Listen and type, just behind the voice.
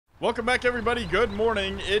Welcome back, everybody. Good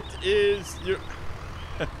morning. It is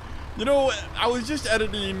you know, I was just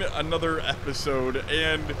editing another episode,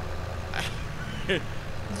 and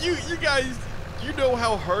you guys, you know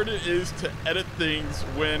how hard it is to edit things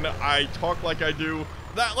when I talk like I do.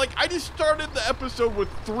 That, like, I just started the episode with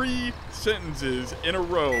 3 sentences in a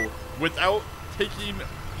row without taking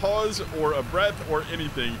pause or a breath or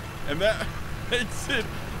anything, and that makes it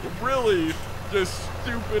really just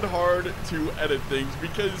stupid hard to edit things,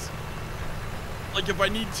 because like if I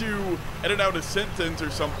need to edit out a sentence or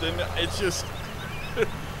something, it's just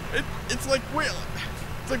it's like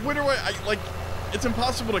when do I like, it's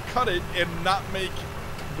impossible to cut it and not make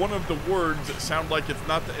one of the words sound like it's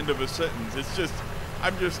not the end of a sentence. It's just,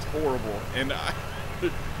 I'm just horrible, and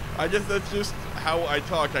I guess that's just how I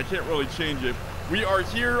talk. I can't really change it. We are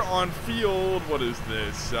here on field, what is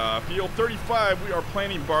this? Field 35, we are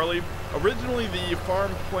planting barley. Originally, the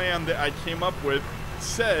farm plan that I came up with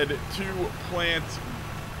said to plant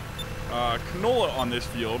canola on this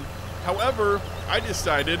field. However, I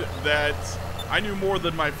decided that I knew more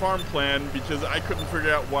than my farm plan because I couldn't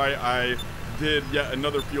figure out why I did yet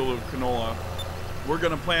another field of canola. We're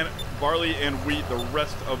gonna plant barley and wheat the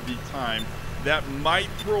rest of the time. That might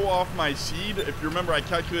throw off my seed. If you remember, I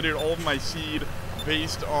calculated all of my seed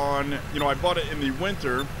based on, you know, I bought it in the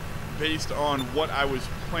winter based on what I was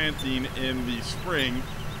planting in the spring.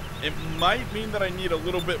 It might mean that I need a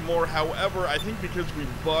little bit more. However, I think because we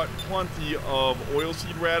bought plenty of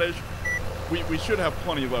oilseed radish, we should have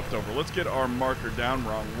plenty left over. Let's get our marker down.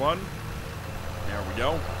 Wrong one. There we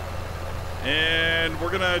go. And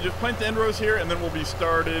we're gonna just plant the end rows here, and then we'll be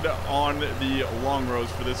started on the long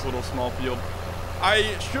rows for this little small field.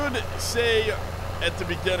 I should say at the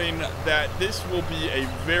beginning that this will be a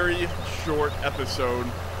very short episode.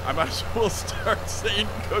 I might as well start saying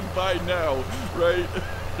goodbye now, right?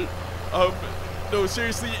 No,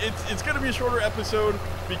 seriously, it's gonna be a shorter episode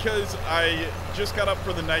because I just got up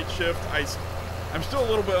for the night shift. I'm still a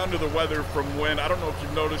little bit under the weather from when, I don't know if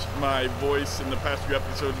you've noticed my voice in the past few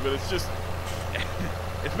episodes, but it's just,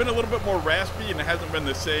 it's been a little bit more raspy and it hasn't been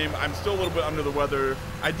the same. I'm still a little bit under the weather.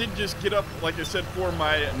 I did just get up, like I said, for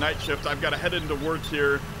my night shift. I've got to head into work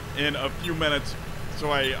here in a few minutes, so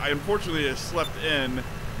I unfortunately have slept in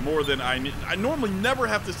more than I need. I normally never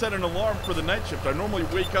have to set an alarm for the night shift. I normally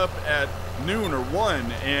wake up at noon or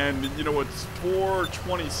 1, and you know, it's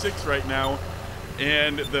 4:26 right now,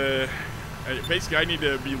 and basically I need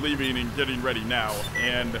to be leaving and getting ready now.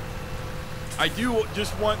 And I do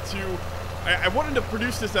just want to, I wanted to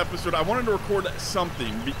produce this episode. I wanted to record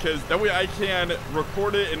something because that way I can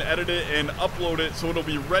record it and edit it and upload it so it'll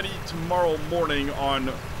be ready tomorrow morning on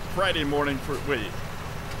Friday morning for, wait,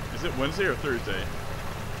 is it Wednesday or Thursday?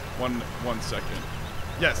 One second.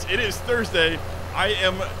 Yes, it is Thursday. I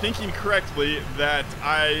am thinking correctly that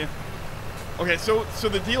okay, so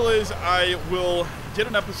the deal is I will get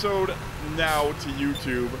an episode now to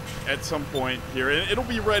YouTube at some point here, and it'll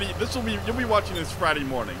be ready. You'll be watching this Friday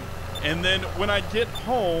morning. And then when I get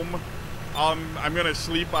home, I'm gonna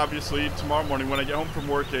sleep obviously tomorrow morning when I get home from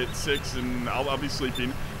work at 6, and I'll be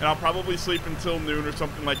sleeping, and I'll probably sleep until noon or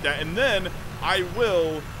something like that. And then I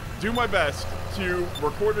will do my best to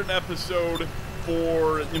record an episode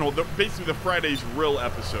for, you know, basically the Friday's real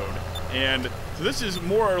episode. And so this is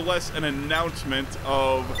more or less an announcement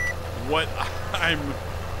of what I'm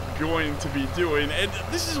going to be doing. And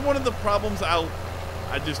this is one of the problems I'm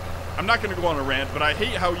not going to go on a rant, but I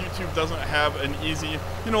hate how YouTube doesn't have an easy,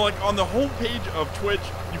 you know, like on the homepage of Twitch,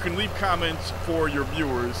 you can leave comments for your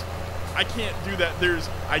viewers. I can't do that.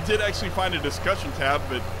 I did actually find a discussion tab,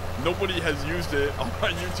 but nobody has used it on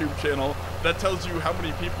my YouTube channel. That tells you how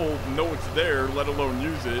many people know it's there, let alone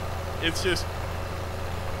use it. It's just,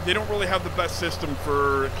 they don't really have the best system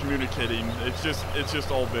for communicating. It's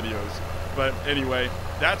just all videos. But anyway,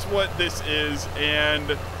 that's what this is,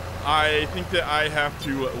 and I think that I have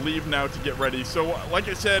to leave now to get ready. So, like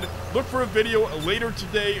I said, look for a video later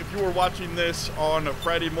today. If you are watching this on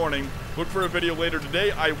Friday morning, look for a video later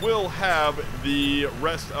today. I will have the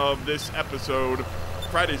rest of this episode,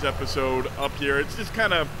 Friday's episode, up here. It's just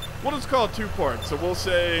kind of, we'll just call it 2 parts. So we'll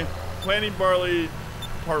say planting barley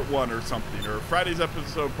part 1 or something, or Friday's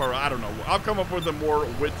episode part, I don't know. I'll come up with a more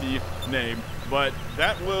witty name, but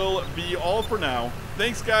that will be all for now.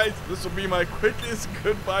 Thanks, guys. This will be my quickest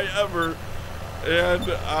goodbye ever, and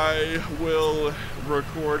I will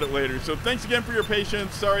record later. So thanks again for your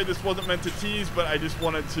patience. Sorry this wasn't meant to tease, but I just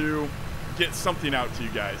wanted to get something out to you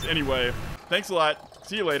guys. Anyway, thanks a lot.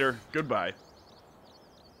 See you later. Goodbye.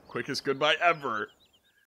 Quickest goodbye ever.